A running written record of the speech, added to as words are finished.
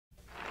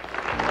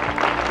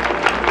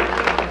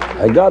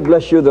And God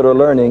bless you that are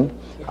learning.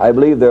 I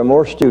believe there are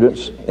more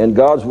students in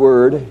God's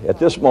Word at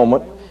this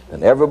moment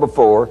than ever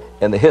before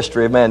in the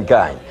history of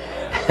mankind.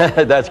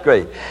 That's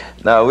great.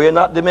 Now, we're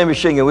not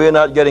diminishing and we're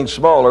not getting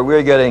smaller.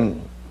 We're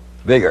getting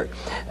bigger.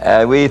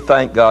 And we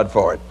thank God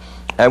for it.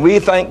 And we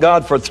thank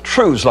God for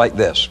truths like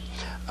this.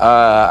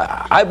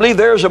 I believe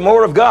there's a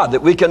more of God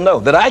that we can know,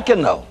 that I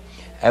can know.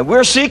 And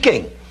we're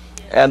seeking.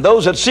 And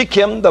those that seek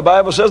Him, the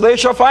Bible says, they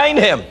shall find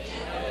Him.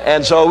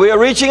 And so we are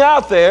reaching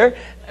out there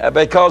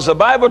because the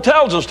Bible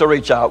tells us to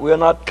reach out. We're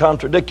not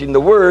contradicting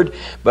the Word,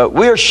 but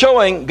we're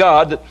showing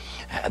God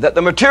that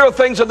the material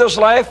things of this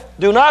life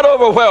do not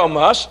overwhelm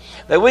us,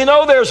 that we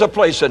know there's a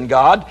place in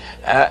God,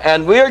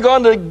 and we're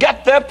going to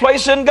get that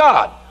place in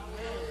God.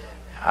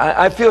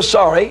 I feel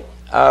sorry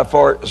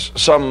for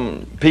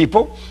some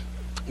people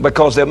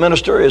because their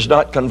minister is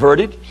not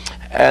converted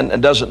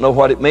and doesn't know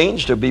what it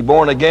means to be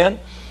born again,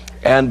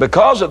 and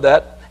because of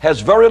that has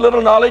very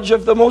little knowledge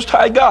of the Most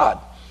High God.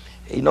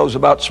 He knows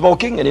about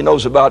smoking, and he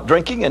knows about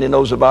drinking, and he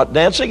knows about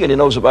dancing, and he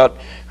knows about,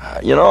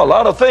 a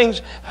lot of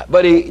things,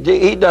 but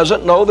he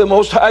doesn't know the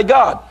Most High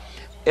God.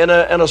 In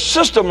a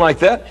system like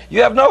that,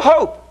 you have no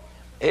hope.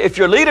 If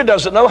your leader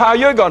doesn't know, how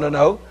you're going to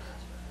know?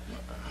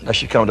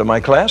 Unless you come to my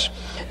class.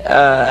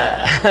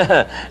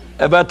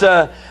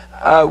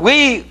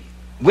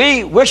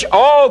 We wish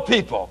all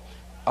people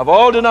of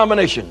all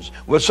denominations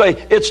would say,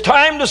 it's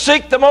time to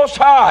seek the Most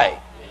High.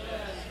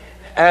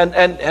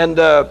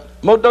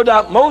 No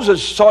doubt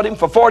Moses sought Him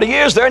for 40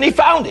 years there, and he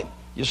found Him,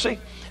 you see.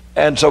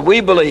 And so we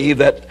believe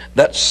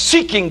that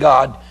seeking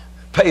God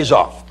pays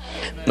off.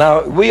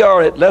 Now, we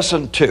are at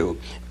lesson 2,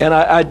 and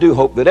I do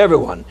hope that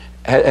everyone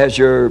has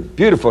your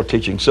beautiful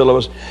teaching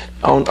syllabus.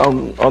 On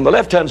the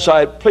left-hand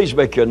side, please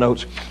make your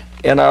notes.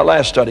 In our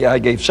last study, I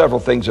gave several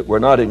things that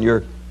were not in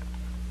your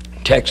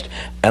text,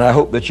 and I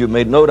hope that you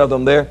made note of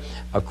them there.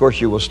 Of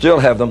course, you will still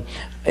have them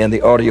in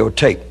the audio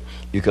tape.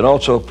 You can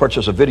also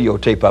purchase a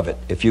videotape of it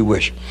if you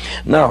wish.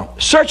 Now,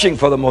 searching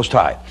for the Most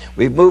High.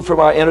 We've moved from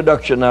our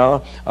introduction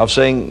now of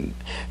saying,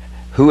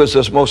 who is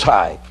this Most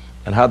High?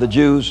 And how the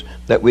Jews,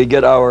 that we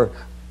get our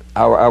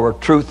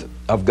truth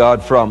of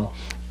God from,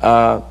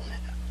 of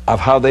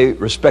how they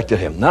respected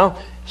Him. Now,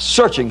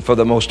 searching for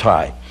the Most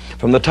High.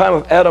 From the time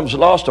of Adam's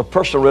loss of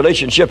personal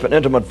relationship and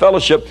intimate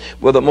fellowship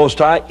with the Most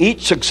High,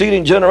 each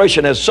succeeding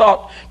generation has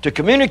sought to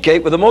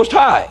communicate with the Most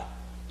High,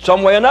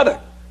 some way or another.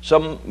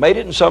 Some made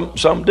it and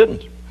some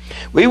didn't.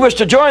 We wish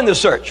to join the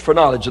search for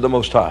knowledge of the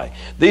Most High.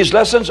 These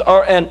lessons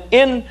are an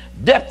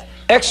in-depth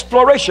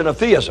exploration of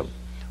theism.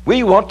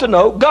 We want to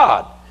know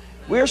God.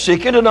 We're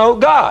seeking to know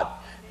God.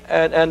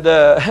 And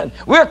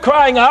we're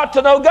crying out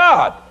to know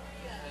God.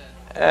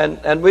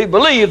 And we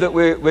believe that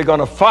we're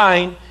going to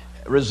find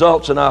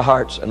results in our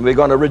hearts, and we're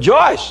going to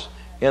rejoice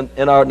in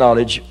our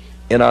knowledge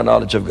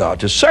of God.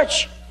 To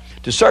search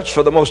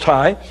for the Most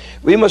High,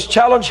 we must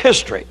challenge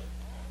history,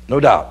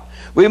 no doubt.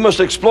 We must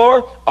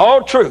explore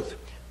all truth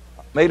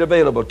made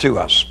available to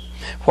us.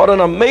 What an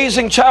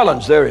amazing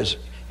challenge there is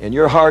in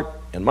your heart,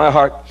 in my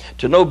heart,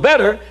 to know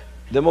better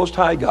the Most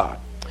High God.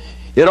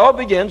 It all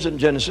begins in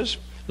Genesis.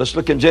 Let's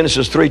look in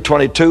Genesis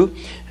 3:22.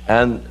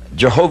 And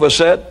Jehovah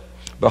said,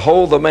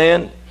 behold, the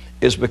man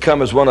is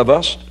become as one of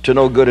us, to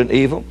know good and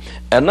evil.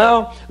 And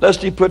now,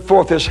 lest he put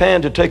forth his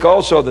hand to take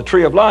also the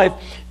tree of life,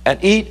 and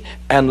eat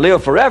and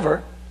live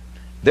forever.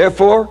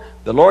 Therefore,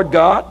 the Lord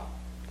God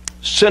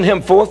sent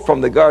him forth from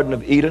the Garden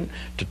of Eden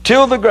to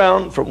till the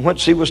ground from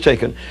whence he was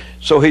taken.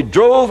 So he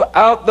drove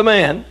out the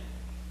man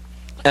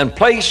and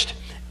placed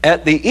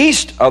at the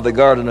east of the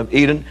Garden of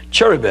Eden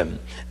cherubim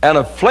and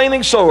a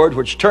flaming sword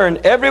which turned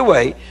every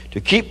way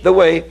to keep the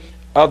way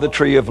of the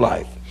tree of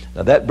life.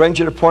 Now that brings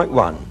you to point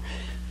 1.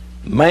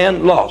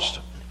 Man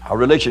lost our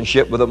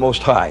relationship with the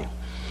Most High.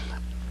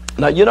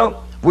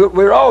 Now,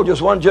 we're all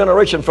just one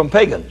generation from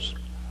pagans,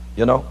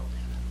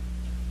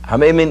 I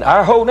mean,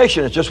 our whole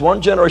nation is just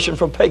one generation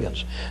from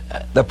pagans.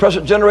 The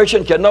present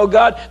generation can know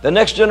God. The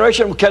next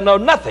generation can know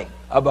nothing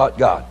about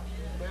God.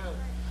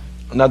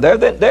 Now, there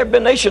have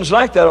been nations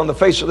like that on the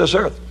face of this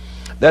earth.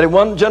 That in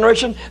one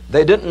generation,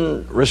 they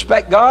didn't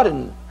respect God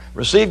and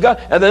receive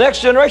God. And the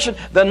next generation,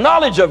 the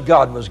knowledge of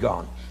God was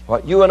gone.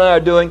 What you and I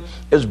are doing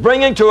is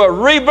bringing to a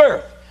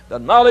rebirth the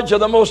knowledge of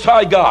the Most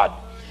High God.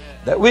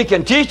 That we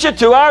can teach it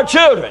to our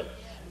children.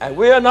 And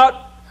we are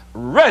not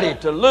ready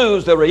to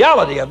lose the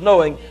reality of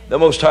knowing the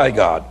Most High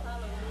God.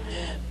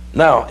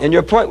 Now, in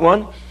your point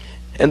 1,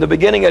 in the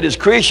beginning of his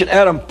creation,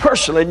 Adam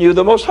personally knew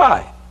the Most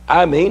High.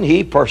 I mean,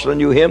 he personally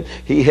knew Him.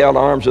 He held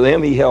arms with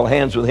Him. He held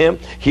hands with Him.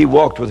 He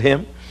walked with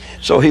Him.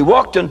 So he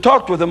walked and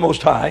talked with the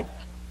Most High,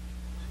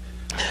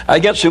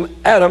 against whom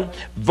Adam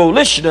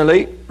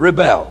volitionally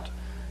rebelled.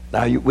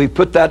 Now, we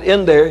put that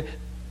in there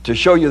to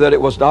show you that it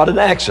was not an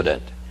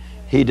accident.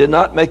 He did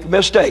not make a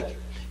mistake.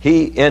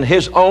 He, in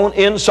his own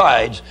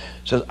insides,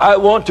 says, I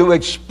want to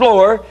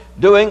explore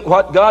doing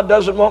what God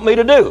doesn't want me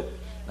to do.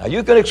 Now,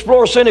 you can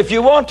explore sin if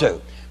you want to,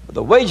 but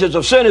the wages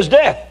of sin is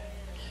death,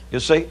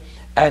 you see.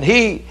 And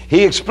he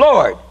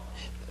explored.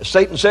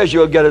 Satan says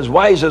you'll get as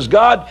wise as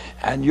God,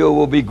 and you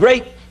will be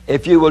great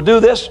if you will do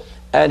this.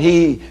 and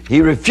he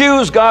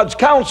refused God's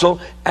counsel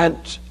and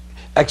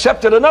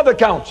accepted another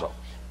counsel.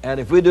 And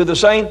if we do the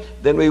same,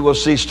 then we will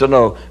cease to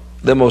know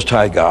the Most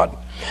High God.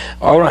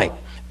 All right.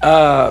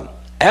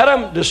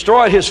 Adam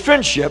destroyed his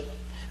friendship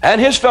and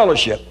his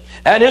fellowship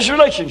and his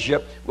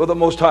relationship with the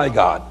Most High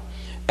God.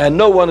 And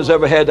no one has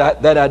ever had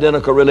that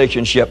identical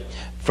relationship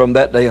from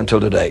that day until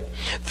today.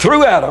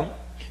 Through Adam,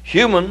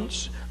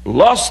 humans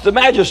lost the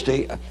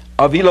majesty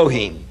of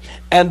Elohim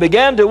and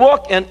began to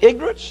walk in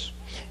ignorance,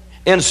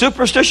 in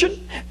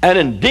superstition, and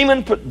in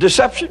demon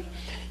deception.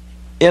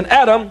 In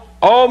Adam,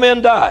 all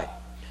men die.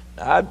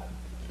 Now,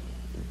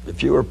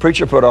 if you were a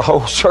preacher, put a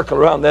whole circle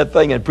around that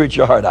thing and preach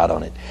your heart out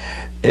on it.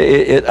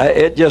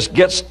 It just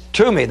gets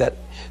to me that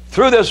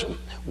through this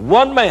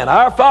one man,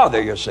 our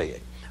father, you see,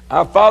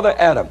 our father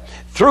Adam,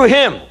 through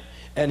him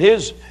and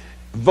his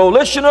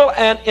volitional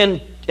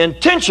and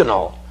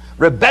intentional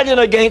rebellion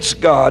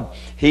against God,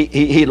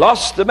 he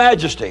lost the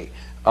majesty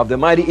of the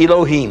mighty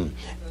Elohim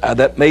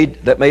that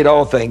made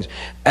all things,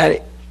 and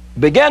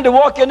began to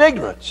walk in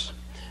ignorance,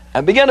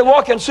 and began to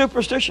walk in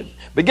superstition,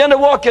 began to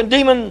walk in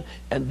demon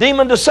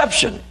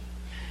deception.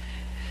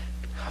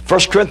 1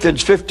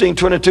 Corinthians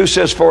 15:22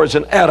 says, "For as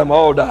in Adam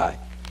all die,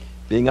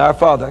 being our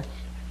father,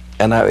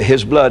 and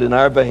his blood in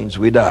our veins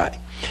we die.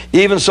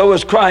 Even so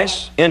as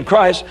in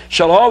Christ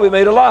shall all be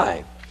made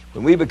alive."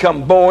 When we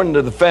become born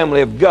into the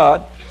family of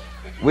God,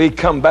 we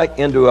come back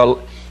into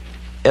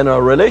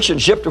a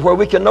relationship to where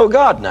we can know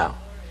God now.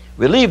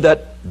 We leave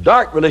that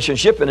dark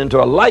relationship and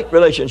into a light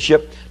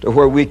relationship to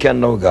where we can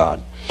know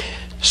God.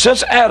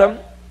 Since Adam,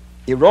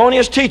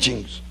 erroneous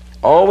teachings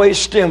always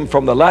stem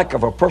from the lack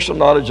of a personal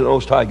knowledge of the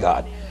Most High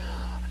God.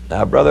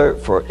 Now, brother,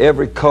 for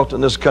every cult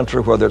in this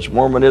country, whether it's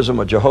Mormonism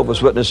or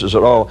Jehovah's Witnesses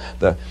at all,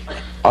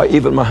 or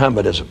even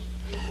Mohammedanism.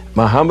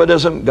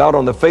 Mohammedanism got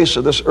on the face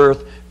of this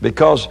earth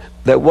because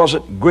there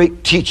wasn't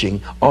great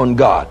teaching on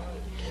God.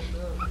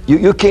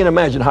 You can't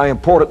imagine how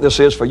important this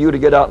is for you to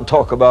get out and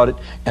talk about it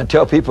and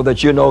tell people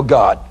that you know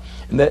God.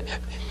 And that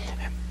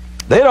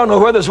they don't know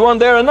whether there's one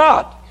there or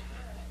not,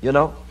 you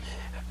know.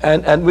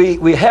 And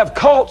we have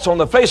cults on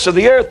the face of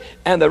the earth,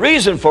 and the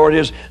reason for it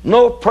is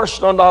no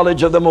personal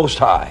knowledge of the Most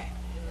High.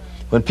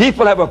 When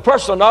people have a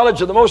personal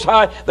knowledge of the Most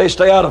High, they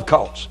stay out of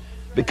cults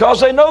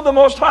because they know the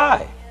Most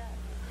High.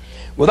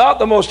 Without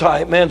the Most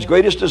High, man's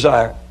greatest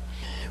desire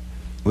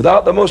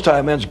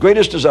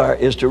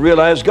is to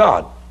realize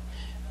God.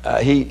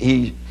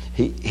 He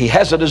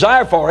has a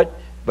desire for it,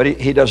 but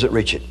he doesn't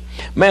reach it.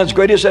 Man's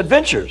greatest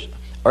adventures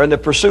are in the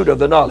pursuit of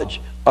the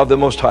knowledge of the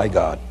Most High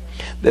God.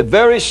 The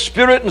very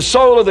spirit and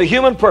soul of the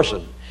human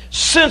person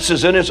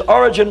senses in its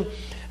origin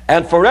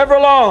and forever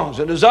longs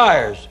and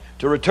desires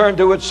to return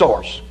to its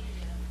source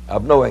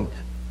of knowing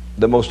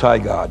the Most High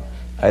God.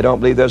 I don't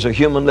believe there's a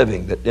human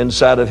living that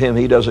inside of him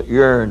he doesn't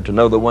yearn to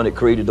know the one that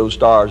created those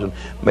stars and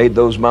made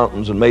those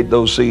mountains and made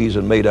those seas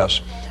and made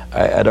us.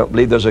 I don't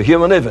believe there's a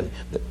human living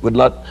that would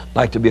not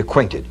like to be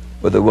acquainted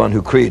with the one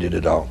who created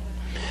it all.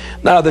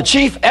 Now, the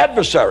chief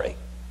adversary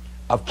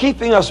of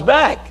keeping us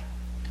back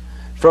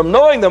from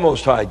knowing the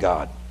Most High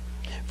God,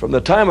 from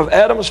the time of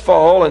Adam's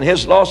fall and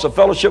his loss of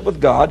fellowship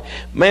with God,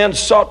 man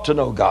sought to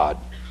know God.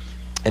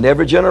 In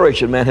every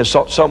generation, man has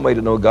sought some way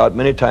to know God.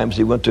 Many times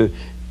he went to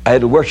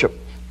idol worship,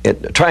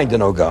 trying to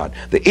know God.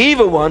 The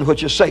evil one,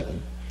 which is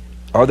Satan,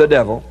 or the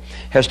devil,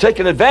 has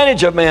taken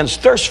advantage of man's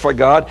thirst for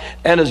God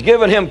and has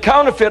given him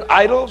counterfeit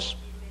idols,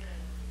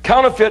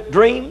 counterfeit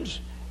dreams,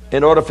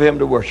 in order for him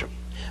to worship.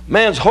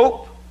 Man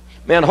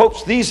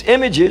hopes these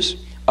images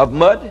of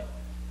mud,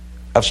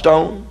 of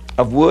stone,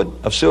 of wood,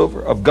 of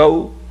silver, of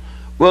gold,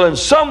 will in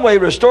some way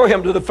restore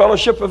him to the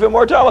fellowship of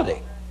immortality.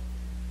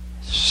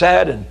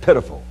 Sad and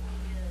pitiful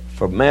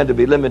for man to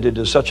be limited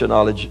to such a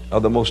knowledge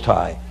of the Most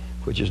High,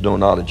 which is no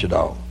knowledge at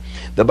all.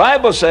 The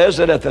Bible says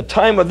that at the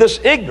time of this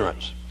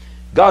ignorance,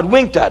 God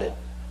winked at it.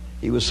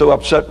 He was so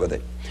upset with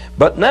it.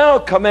 But now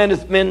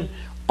commandeth men,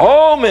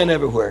 all men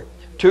everywhere,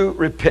 to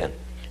repent.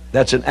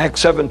 That's in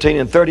Acts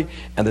 17:30.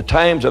 And the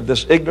times of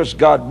this ignorance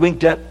God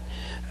winked at.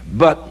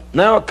 But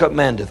now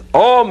commandeth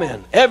all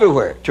men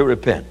everywhere to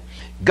repent.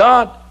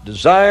 God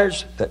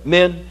desires that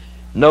men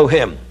know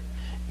Him.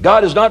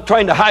 God is not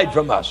trying to hide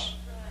from us.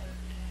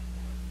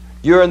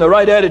 You're in the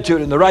right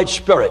attitude, in the right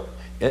spirit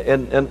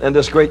in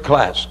this great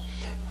class.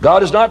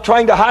 God is not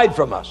trying to hide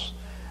from us.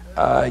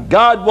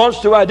 God wants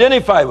to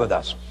identify with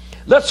us.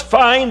 Let's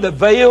find the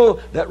veil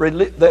that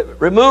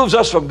removes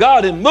us from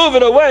God and move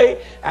it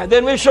away, and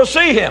then we shall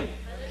see Him.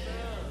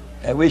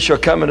 And we shall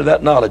come into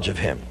that knowledge of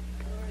Him.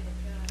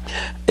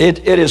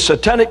 It is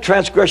satanic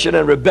transgression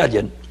and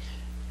rebellion,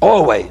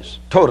 always,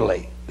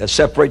 totally, that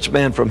separates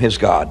man from his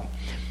God.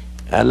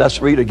 And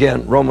let's read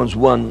again Romans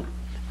 1,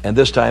 and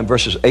this time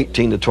verses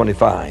 18 to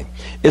 25.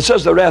 It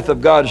says, "The wrath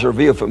of God is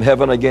revealed from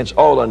heaven against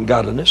all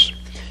ungodliness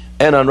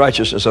and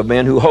unrighteousness of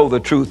men who hold the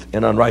truth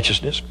in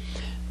unrighteousness."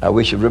 Now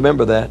we should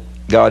remember that.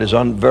 God is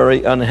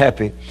very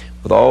unhappy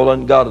with all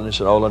ungodliness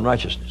and all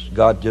unrighteousness.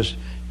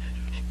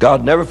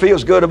 God never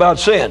feels good about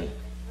sin.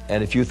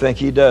 And if you think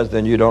He does,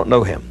 then you don't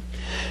know Him.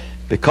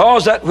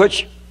 Because that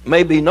which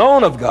may be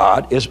known of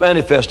God is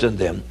manifest in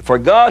them, for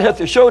God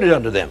hath showed it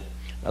unto them.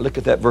 Now look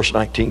at that verse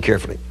 19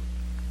 carefully.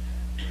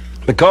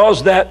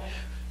 Because that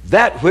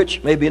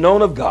which may be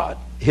known of God,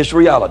 his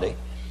reality,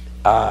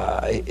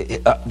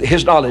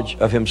 his knowledge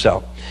of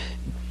himself,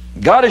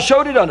 God has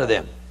showed it unto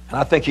them. And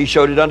I think he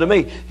showed it unto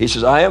me. He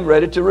says, I am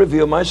ready to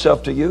reveal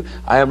myself to you.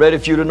 I am ready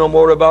for you to know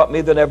more about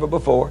me than ever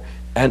before.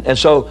 And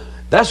so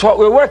that's what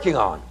we're working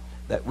on,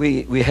 that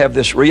we have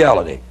this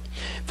reality.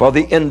 For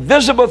the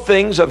invisible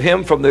things of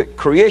him from the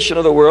creation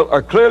of the world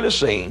are clearly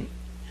seen,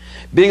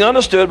 being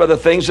understood by the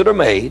things that are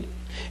made,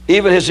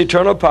 even his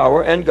eternal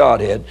power and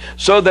Godhead,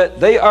 so that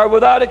they are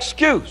without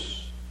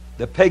excuse.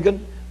 The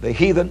pagan, the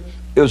heathen,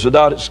 is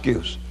without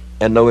excuse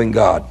in knowing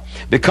God.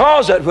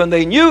 Because that when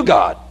they knew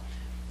God,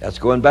 that's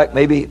going back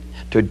maybe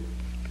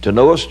to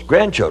Noah's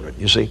grandchildren,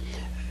 you see.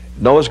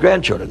 Noah's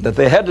grandchildren, that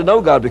they had to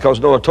know God because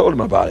Noah told them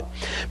about it,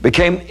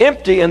 became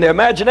empty in their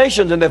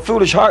imaginations, and their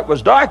foolish heart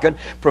was darkened,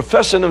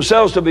 professing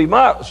themselves to be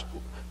wise.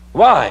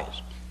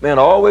 Man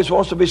always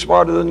wants to be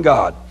smarter than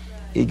God.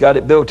 He got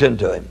it built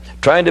into him,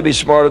 trying to be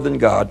smarter than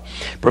God.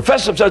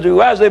 Profess themselves to be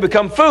wise, they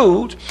become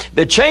fools.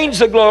 They change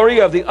the glory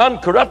of the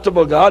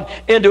uncorruptible God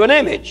into an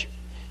image.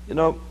 You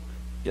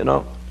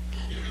know,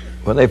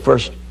 when they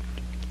first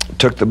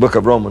took the book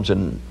of Romans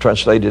and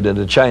translated it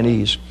into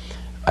Chinese,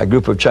 a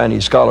group of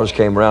Chinese scholars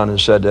came around and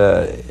said,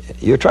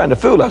 you're trying to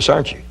fool us,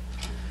 aren't you?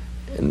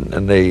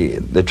 And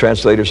the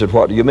translator said,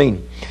 what do you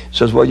mean? He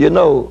says, well, you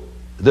know,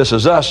 this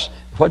is us.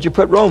 What'd you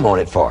put Rome on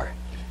it for?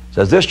 He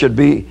says, this should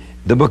be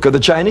the book of the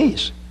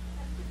Chinese.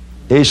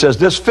 He says,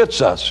 this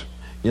fits us,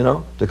 you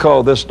know, to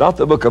call this not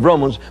the book of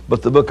Romans,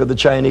 but the book of the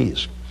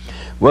Chinese.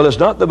 Well, it's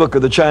not the book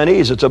of the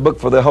Chinese. It's a book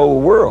for the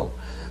whole world,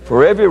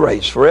 for every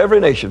race, for every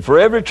nation, for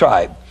every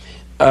tribe,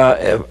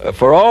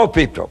 for all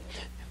people.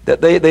 That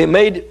they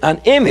made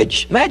an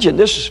image. Imagine,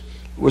 this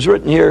was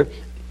written here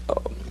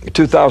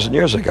 2,000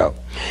 years ago.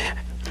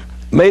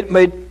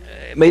 Made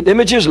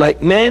images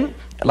like men,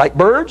 like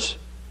birds.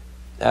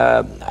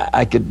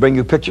 I could bring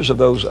you pictures of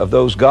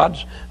those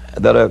gods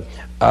that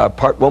are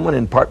part woman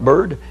and part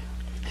bird,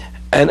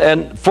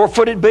 and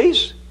four-footed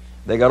beasts.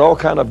 They got all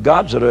kind of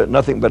gods that are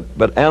nothing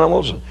but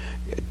animals,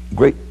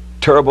 great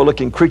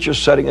terrible-looking creatures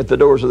sitting at the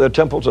doors of their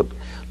temples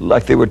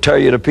like they would tear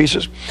you to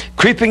pieces.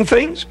 Creeping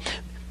things.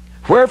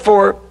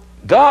 Wherefore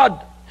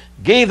God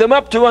gave them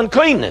up to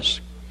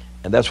uncleanness.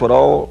 And that's what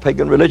all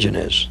pagan religion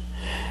is.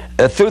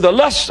 Through the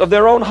lusts of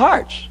their own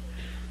hearts,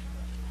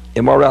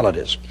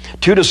 immoralities,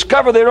 to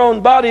discover their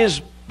own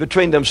bodies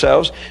between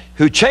themselves,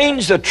 who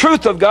changed the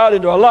truth of God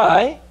into a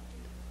lie.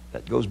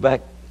 That goes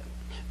back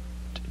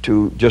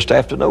to just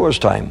after Noah's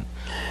time.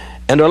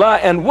 And a lie,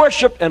 and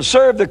worship and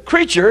serve the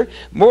creature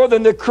more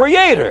than the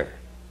Creator,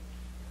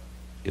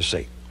 you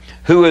see,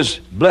 who is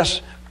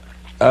blessed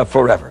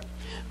forever.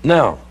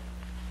 Now,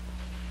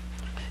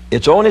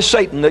 it's only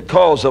Satan that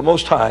calls the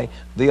Most High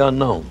the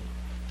unknown.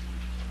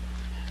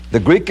 The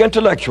Greek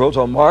intellectuals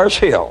on Mars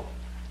Hill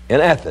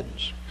in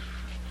Athens,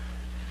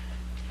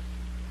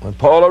 when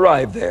Paul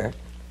arrived there,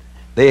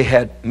 they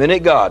had many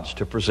gods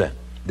to present.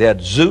 They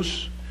had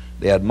Zeus,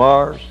 they had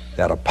Mars,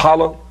 they had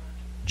Apollo,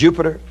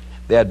 Jupiter,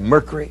 they had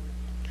Mercury.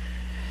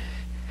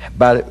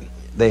 But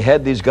they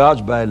had these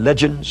gods by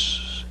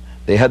legends,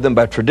 they had them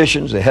by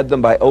traditions, they had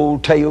them by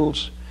old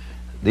tales.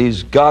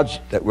 These gods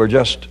that were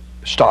just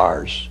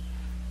stars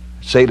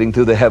sailing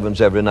through the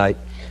heavens every night,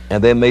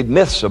 and they made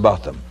myths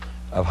about them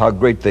of how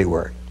great they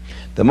were.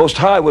 The Most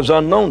High was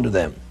unknown to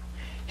them.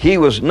 He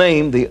was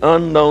named the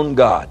unknown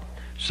God.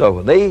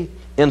 So they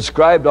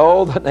inscribed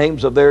all the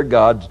names of their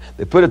gods.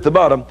 They put at the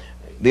bottom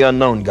the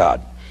unknown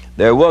God.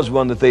 There was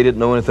one that they didn't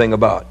know anything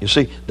about. You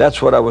see,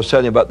 that's what I was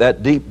telling you about,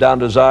 that deep down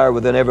desire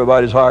within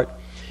everybody's heart.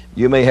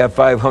 You may have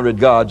 500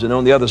 gods, and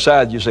on the other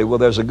side you say, well,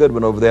 there's a good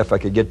one over there if I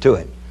could get to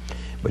him.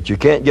 But you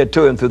can't get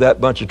to him through that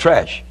bunch of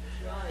trash.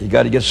 You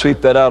got to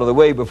sweep that out of the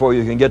way before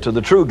you can get to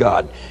the true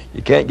God.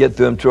 You can't get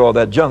through him through all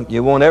that junk.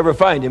 You won't ever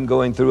find him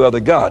going through other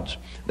gods.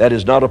 That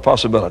is not a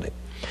possibility.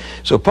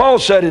 So Paul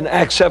said in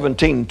Acts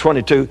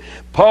 17:22,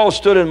 Paul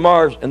stood in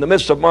the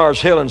midst of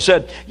Mars Hill and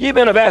said, ye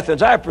men of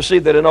Athens, I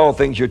perceive that in all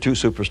things you're too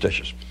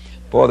superstitious.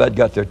 Boy, that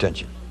got their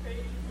attention.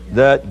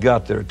 That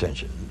got their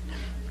attention.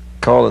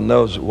 Calling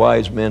those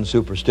wise men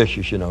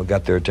superstitious, you know,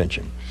 got their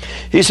attention.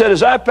 He said,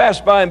 as I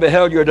passed by and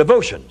beheld your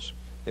devotions,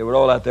 they were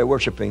all out there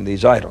worshiping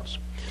these idols,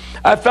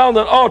 I found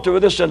an altar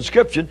with this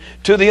inscription,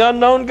 to the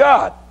unknown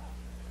God.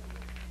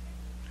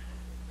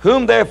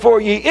 Whom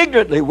therefore ye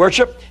ignorantly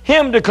worship,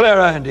 him declare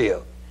I unto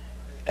you.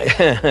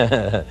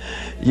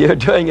 You're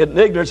doing it in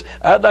ignorance.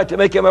 I'd like to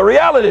make him a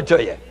reality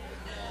to you.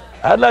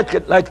 I'd like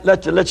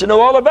to let you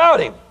know all about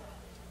him.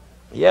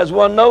 He has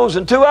one nose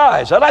and two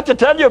eyes. I'd like to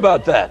tell you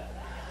about that.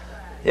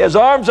 He has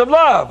arms of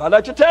love. I'd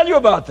like to tell you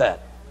about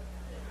that.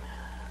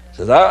 He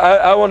says,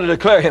 I want to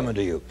declare him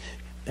unto you.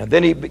 And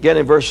then he began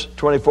in verse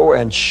 24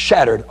 and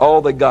shattered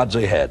all the gods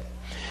they had.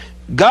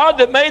 God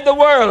that made the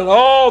world and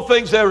all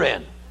things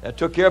therein. That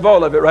took care of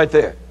all of it right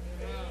there.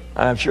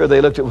 I'm sure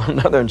they looked at one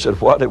another and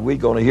said, what are we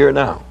going to hear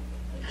now?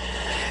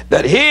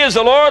 That he is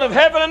the Lord of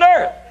heaven and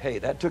earth. Hey,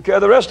 that took care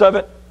of the rest of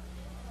it.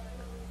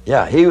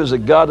 Yeah, he was the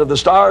God of the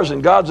stars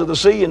and gods of the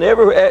sea and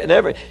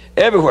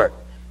everywhere,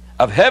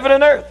 of heaven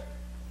and earth.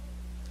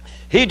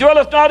 He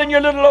dwelleth not in your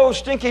little old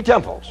stinky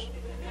temples.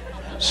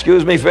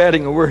 Excuse me for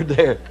adding a word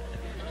there.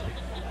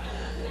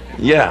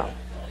 Yeah.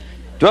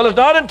 Dwelleth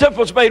not in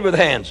temples made with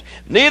hands,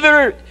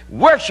 neither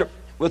worship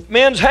with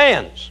men's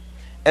hands,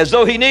 as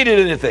though he needed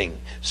anything,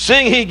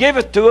 seeing he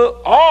giveth to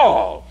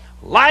all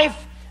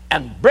life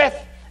and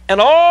breath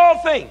and all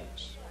things.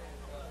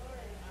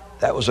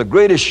 That was the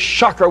greatest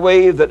shocker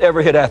wave that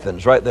ever hit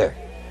Athens right there.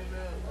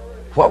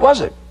 What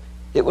was it?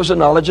 It was a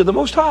knowledge of the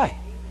Most High.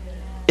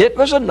 It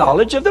was a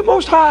knowledge of the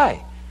Most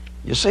High.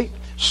 You see,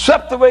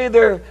 swept away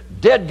their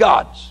dead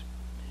gods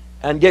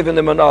and given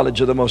them a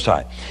knowledge of the Most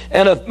High.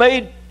 And hath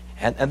made,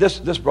 and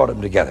this brought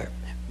them together.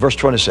 Verse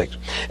 26.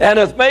 And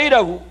hath made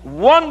of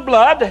one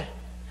blood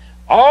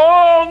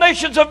all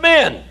nations of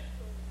men.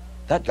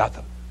 That got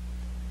them.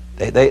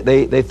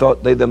 They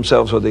thought they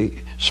themselves were the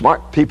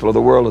smart people of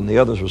the world, and the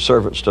others were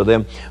servants to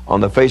them on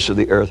the face of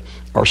the earth,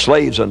 or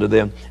slaves unto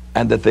them,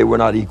 and that they were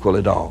not equal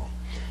at all.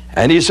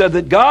 And he said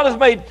that God hath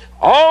made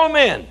all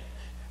men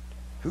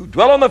who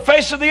dwell on the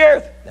face of the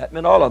earth, that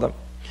meant all of them,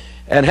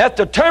 and hath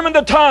determined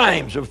the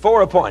times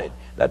before appointed.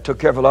 That took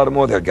care of a lot of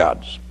more of their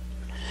gods.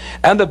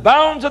 And the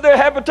bounds of their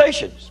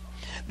habitations,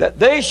 that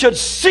they should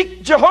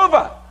seek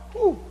Jehovah.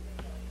 Ooh.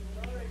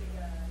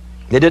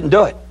 They didn't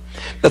do it.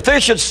 That they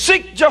should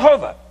seek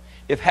Jehovah,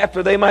 if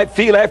haply they might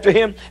feel after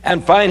him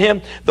and find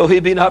him, though he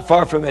be not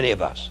far from any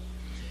of us.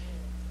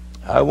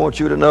 I want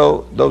you to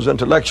know, those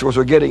intellectuals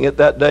were getting it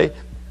that day.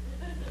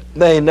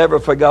 They never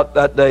forgot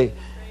that day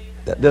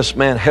that this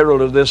man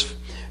heralded this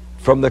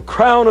from the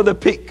crown of the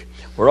peak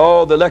where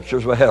all the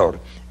lectures were held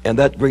in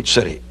that great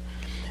city.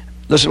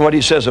 Listen to what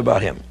he says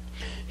about him.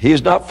 He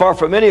is not far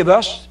from any of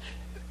us.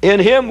 In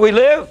him we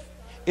live.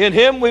 In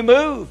him we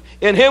move.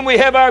 In him we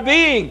have our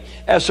being,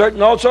 as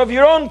certain also of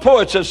your own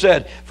poets have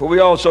said, for we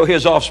also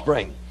his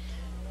offspring.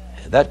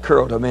 And that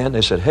curled a man.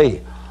 They said,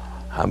 hey,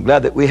 I'm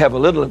glad that we have a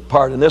little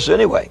part in this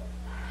anyway.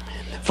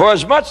 For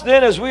as much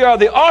then as we are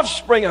the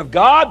offspring of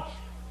God,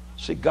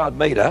 see, God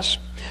made us,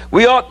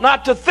 we ought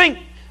not to think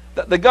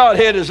that the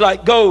Godhead is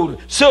like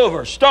gold,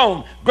 silver,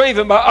 stone,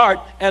 graven by art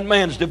and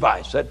man's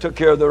device. That took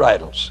care of their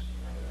idols.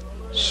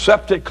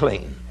 Swept it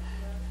clean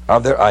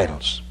of their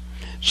idols.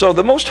 So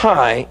the Most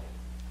High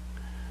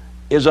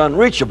is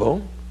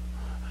unreachable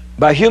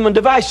by human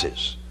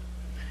devices.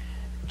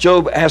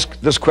 Job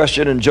asked this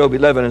question in Job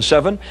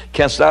 11:7.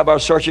 Canst thou by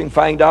searching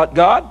find out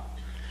God?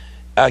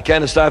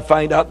 Canst thou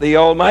find out the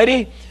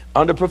Almighty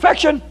under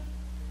perfection?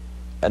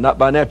 And not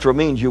by natural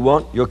means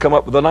you'll come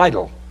up with an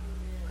idol.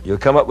 You'll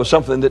come up with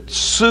something that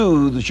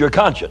soothes your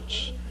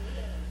conscience.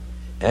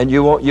 And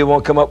you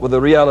won't come up with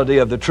the reality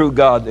of the true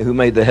God who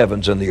made the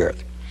heavens and the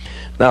earth.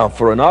 Now,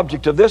 for an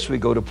object of this, we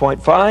go to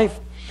point 5.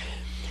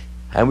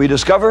 And we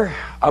discover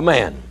a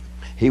man.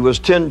 He was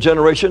 10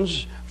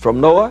 generations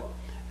from Noah,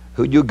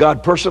 who knew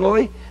God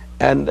personally,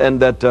 and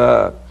that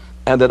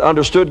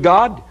understood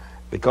God,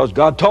 because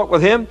God talked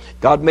with him.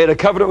 God made a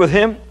covenant with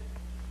him.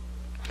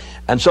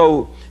 And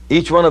so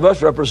each one of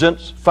us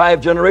represents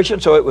 5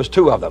 generations, so it was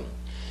 2 of them.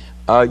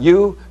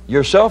 You,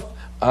 yourself,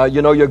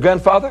 you know your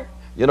grandfather,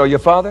 you know your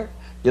father,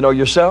 you know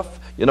yourself,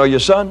 you know your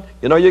son,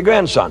 you know your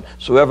grandson.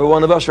 So every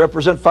one of us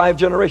represents 5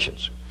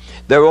 generations.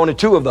 There were only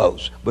 2 of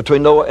those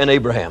between Noah and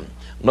Abraham.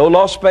 No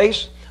lost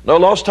space, no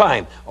lost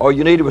time. All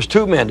you needed was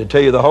 2 men to tell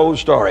you the whole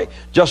story,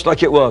 just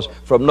like it was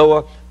from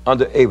Noah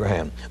unto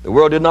Abraham. The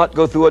world did not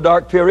go through a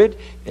dark period.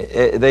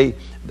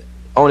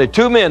 Only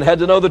 2 men had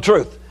to know the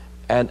truth,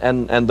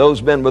 and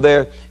those men were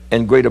there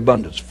in great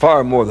abundance,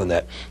 far more than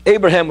that.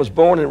 Abraham was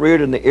born and reared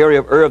in the area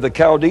of Ur of the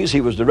Chaldees.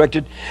 He was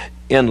directed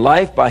in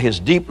life by his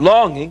deep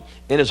longing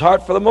in his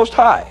heart for the Most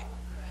High.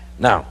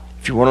 Now,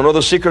 if you want to know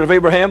the secret of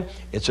Abraham,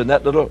 it's in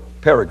that little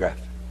paragraph.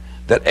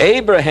 That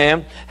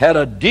Abraham had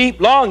a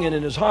deep longing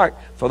in his heart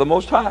for the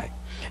Most High.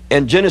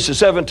 In Genesis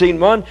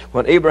 17:1,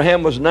 when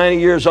Abraham was 99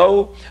 years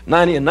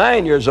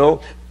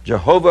old,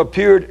 Jehovah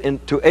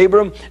appeared to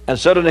Abram and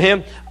said unto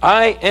him,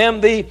 I am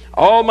the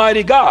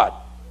Almighty God.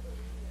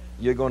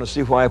 You're going to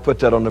see why I put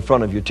that on the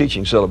front of your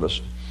teaching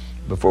syllabus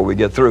before we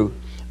get through.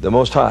 The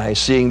Most High,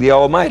 seeing the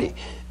Almighty.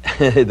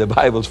 The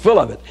Bible's full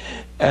of it.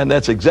 And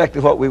that's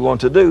exactly what we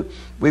want to do.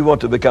 We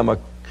want to become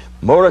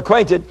more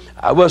acquainted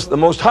with the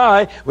Most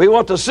High. We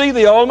want to see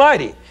the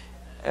Almighty.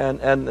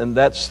 And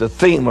that's the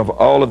theme of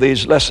all of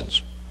these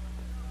lessons.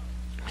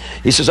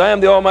 He says, I am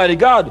the Almighty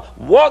God.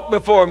 Walk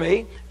before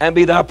me and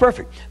be thou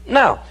perfect.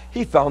 Now,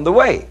 he found the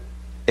way.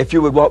 If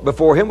you would walk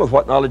before him with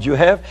what knowledge you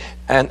have,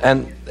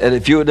 and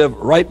if you would live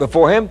right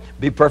before him,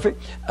 be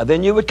perfect,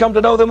 then you would come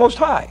to know the Most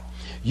High.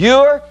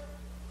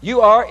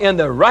 You are in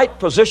the right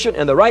position,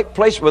 in the right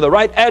place, with the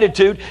right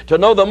attitude to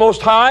know the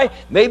Most High,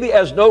 maybe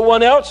as no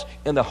one else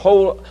in the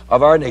whole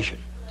of our nation.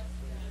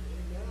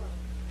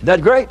 Isn't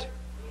that great?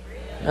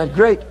 Isn't that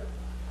great?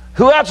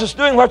 Who else is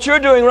doing what you're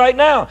doing right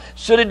now?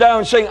 Sitting down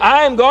and saying,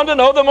 I am going to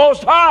know the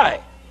Most High.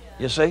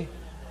 You see?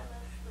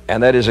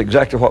 And that is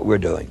exactly what we're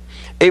doing.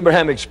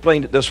 Abraham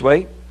explained it this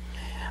way.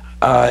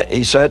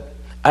 He said,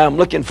 I am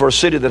looking for a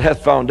city that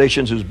hath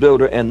foundations, whose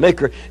builder and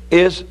maker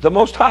is the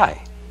Most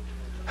High.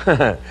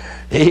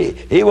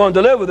 He wanted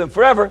to live with him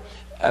forever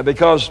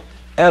because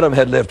Adam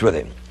had lived with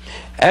him.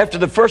 After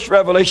the first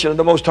revelation of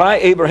the Most High,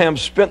 Abraham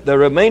spent the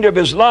remainder of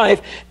his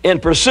life in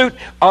pursuit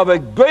of a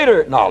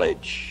greater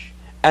knowledge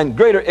and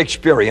greater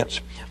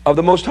experience of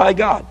the Most High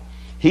God.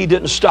 He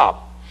didn't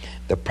stop.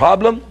 The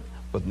problem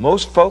with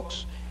most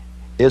folks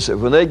is that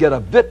when they get a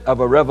bit of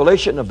a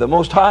revelation of the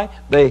Most High,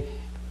 they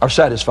are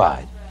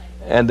satisfied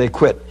and they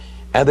quit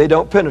and they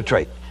don't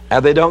penetrate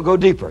and they don't go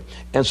deeper.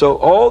 And so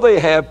all they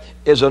have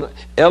is an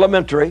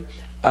elementary,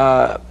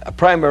 a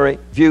primary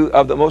view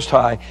of the Most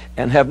High,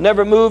 and have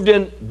never moved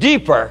in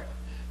deeper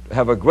to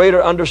have a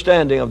greater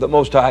understanding of the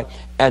Most High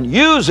and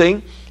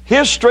using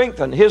His strength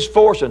and His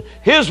force and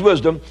His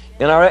wisdom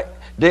in our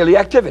daily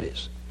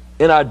activities.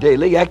 In our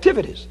daily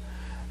activities.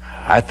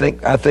 I think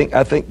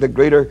the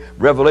greater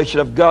revelation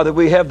of God that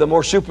we have, the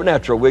more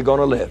supernatural we're going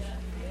to live.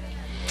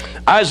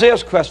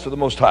 Isaiah's quest for the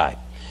Most High,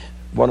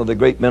 one of the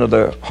great men of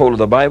the whole of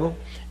the Bible.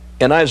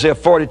 In Isaiah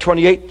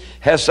 40:28,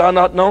 hast thou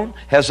not known,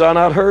 hast thou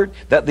not heard,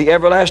 that the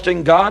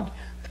everlasting God,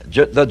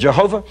 the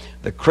Jehovah,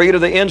 the creator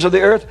of the ends of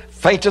the earth,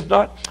 fainteth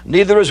not,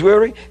 neither is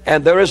weary,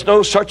 and there is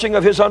no searching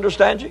of his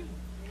understanding?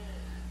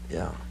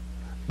 Yeah.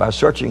 By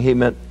searching, he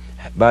meant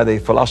by the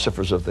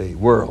philosophers of the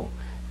world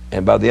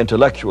and by the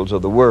intellectuals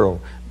of the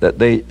world, that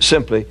they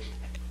simply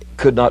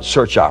could not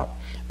search out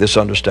this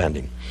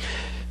understanding.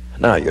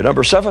 Now, your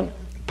number 7,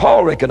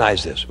 Paul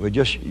recognized this. We're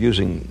just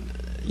using,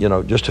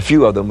 just a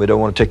few of them. We don't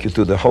want to take you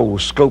through the whole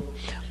scope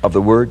of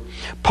the word.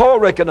 Paul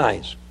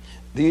recognized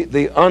the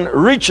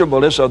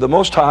unreachableness of the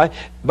Most High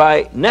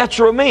by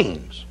natural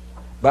means.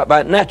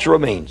 By natural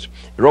means.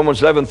 In Romans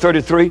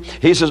 11:33,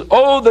 he says,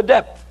 "Oh, the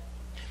depth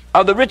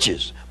of the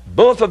riches,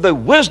 both of the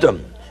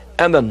wisdom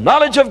and the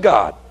knowledge of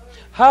God!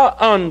 How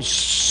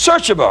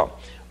unsearchable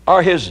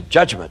are his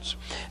judgments,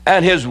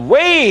 and his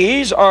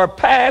ways are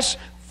past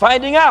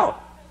finding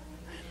out."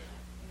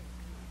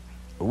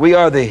 We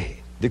are the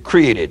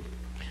created.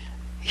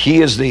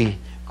 He is the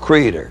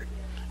creator.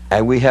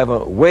 And we have a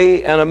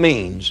way and a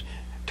means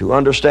to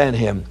understand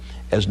him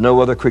as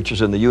no other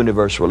creatures in the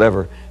universe will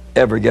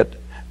ever get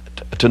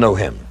to know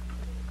him.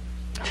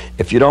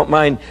 If you don't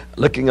mind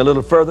looking a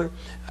little further,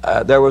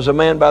 there was a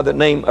man by the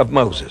name of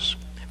Moses.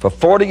 For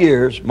 40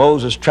 years,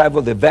 Moses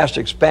traveled the vast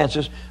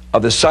expanses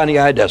of the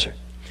Sinai desert.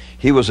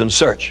 He was in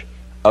search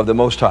of the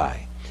Most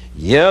High.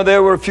 Yeah,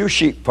 there were a few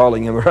sheep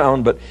following him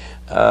around, but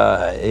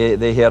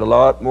they had a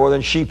lot more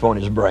than sheep on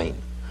his brain.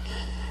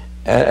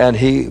 And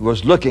he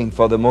was looking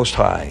for the Most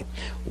High.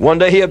 One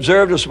day he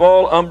observed a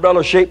small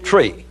umbrella-shaped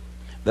tree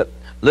that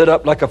lit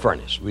up like a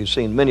furnace. We've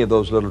seen many of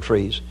those little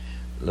trees,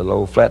 little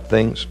old flat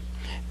things.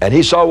 And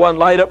he saw one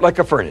light up like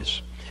a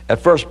furnace. At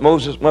first,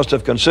 Moses must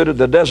have considered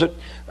the desert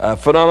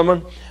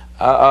phenomenon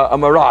a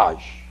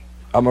mirage.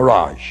 A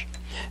mirage.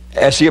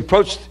 As he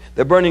approached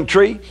the burning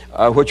tree,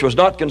 which was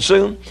not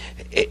consumed,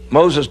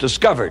 Moses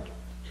discovered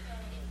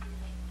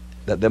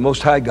that the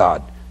Most High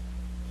God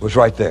was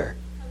right there.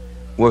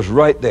 Was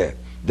right there.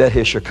 That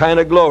his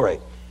Shekinah glory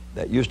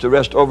that used to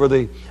rest over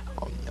the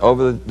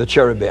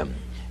cherubim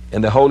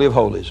in the Holy of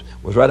Holies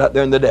was right out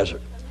there in the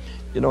desert.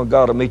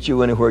 God will meet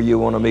you anywhere you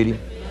want to meet him.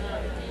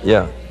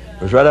 Yeah.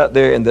 It was right out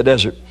there in the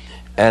desert.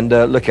 And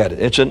look at it.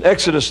 It's in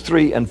Exodus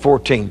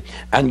 3:14.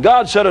 And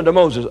God said unto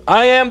Moses,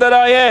 "I am that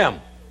I am."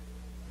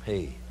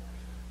 Hey,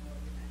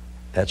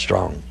 that's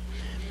strong.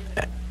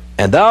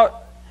 And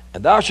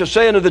thou shalt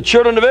say unto the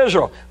children of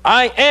Israel,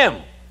 "I am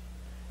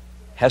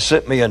has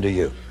sent me unto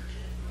you."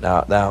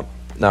 Now,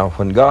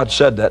 when God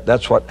said that,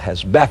 that's what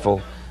has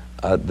baffled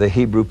the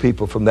Hebrew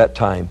people from that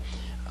time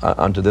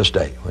unto this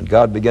day. When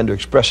God began to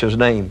express his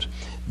names,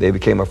 they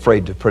became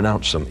afraid to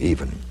pronounce them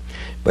even.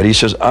 But he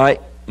says,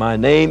 my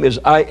name is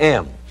I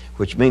am,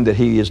 which means that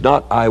he is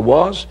not I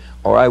was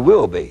or I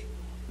will be.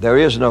 There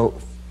is no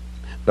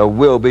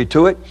will be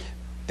to it.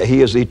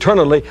 He is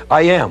eternally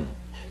I am.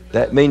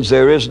 That means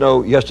there is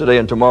no yesterday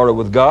and tomorrow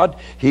with God.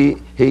 He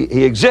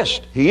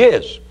exists. He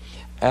is.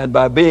 And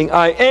by being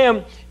I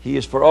am, he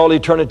is for all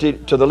eternity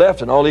to the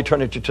left and all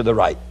eternity to the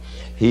right.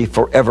 He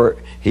forever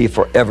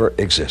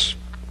exists.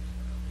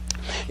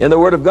 In the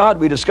Word of God,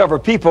 we discover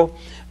people,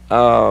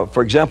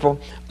 for example,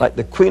 like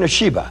the Queen of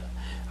Sheba,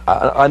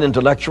 an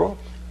intellectual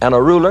and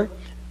a ruler,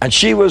 and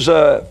she was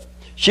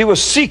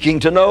seeking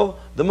to know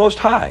the Most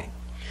High.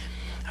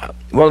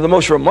 One of the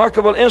most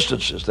remarkable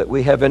instances that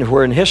we have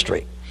anywhere in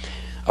history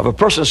of a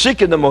person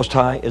seeking the Most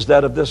High is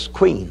that of this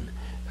queen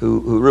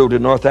who ruled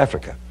in North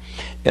Africa.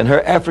 In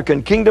her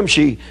African kingdom,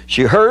 she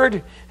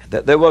heard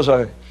that there was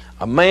a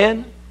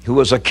man who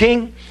was a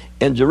king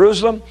in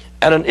Jerusalem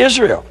and in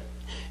Israel,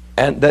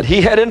 and that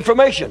he had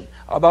information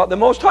about the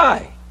Most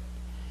High.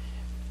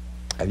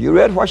 Have you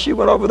read why she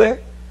went over there?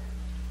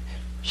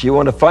 She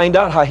wanted to find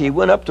out how he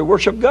went up to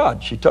worship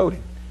God, she told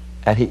him.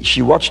 And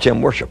she watched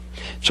him worship.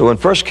 So in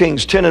 1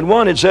 Kings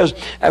 10:1 it says,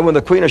 "And when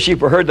the Queen of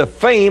Sheba heard the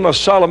fame of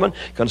Solomon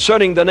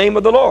concerning the name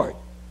of the Lord."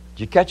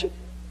 Did you catch it?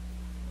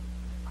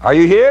 Are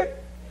you here?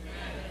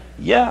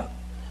 Yeah.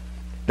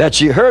 that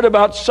she heard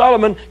about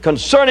Solomon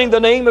concerning the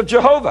name of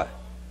Jehovah.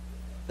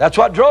 That's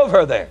what drove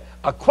her there,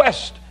 a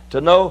quest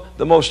to know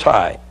the Most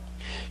High.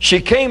 She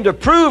came to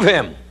prove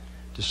him,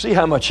 to see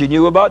how much he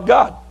knew about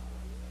God,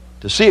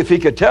 to see if he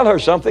could tell her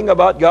something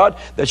about God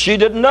that she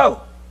didn't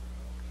know.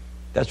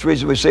 That's the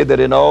reason we say that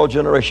in all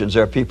generations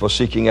there are people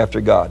seeking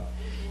after God.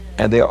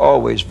 And they are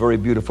always very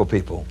beautiful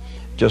people,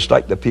 just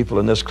like the people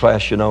in this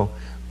class, you know,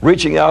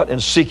 reaching out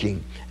and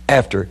seeking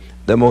after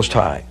the Most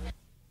High.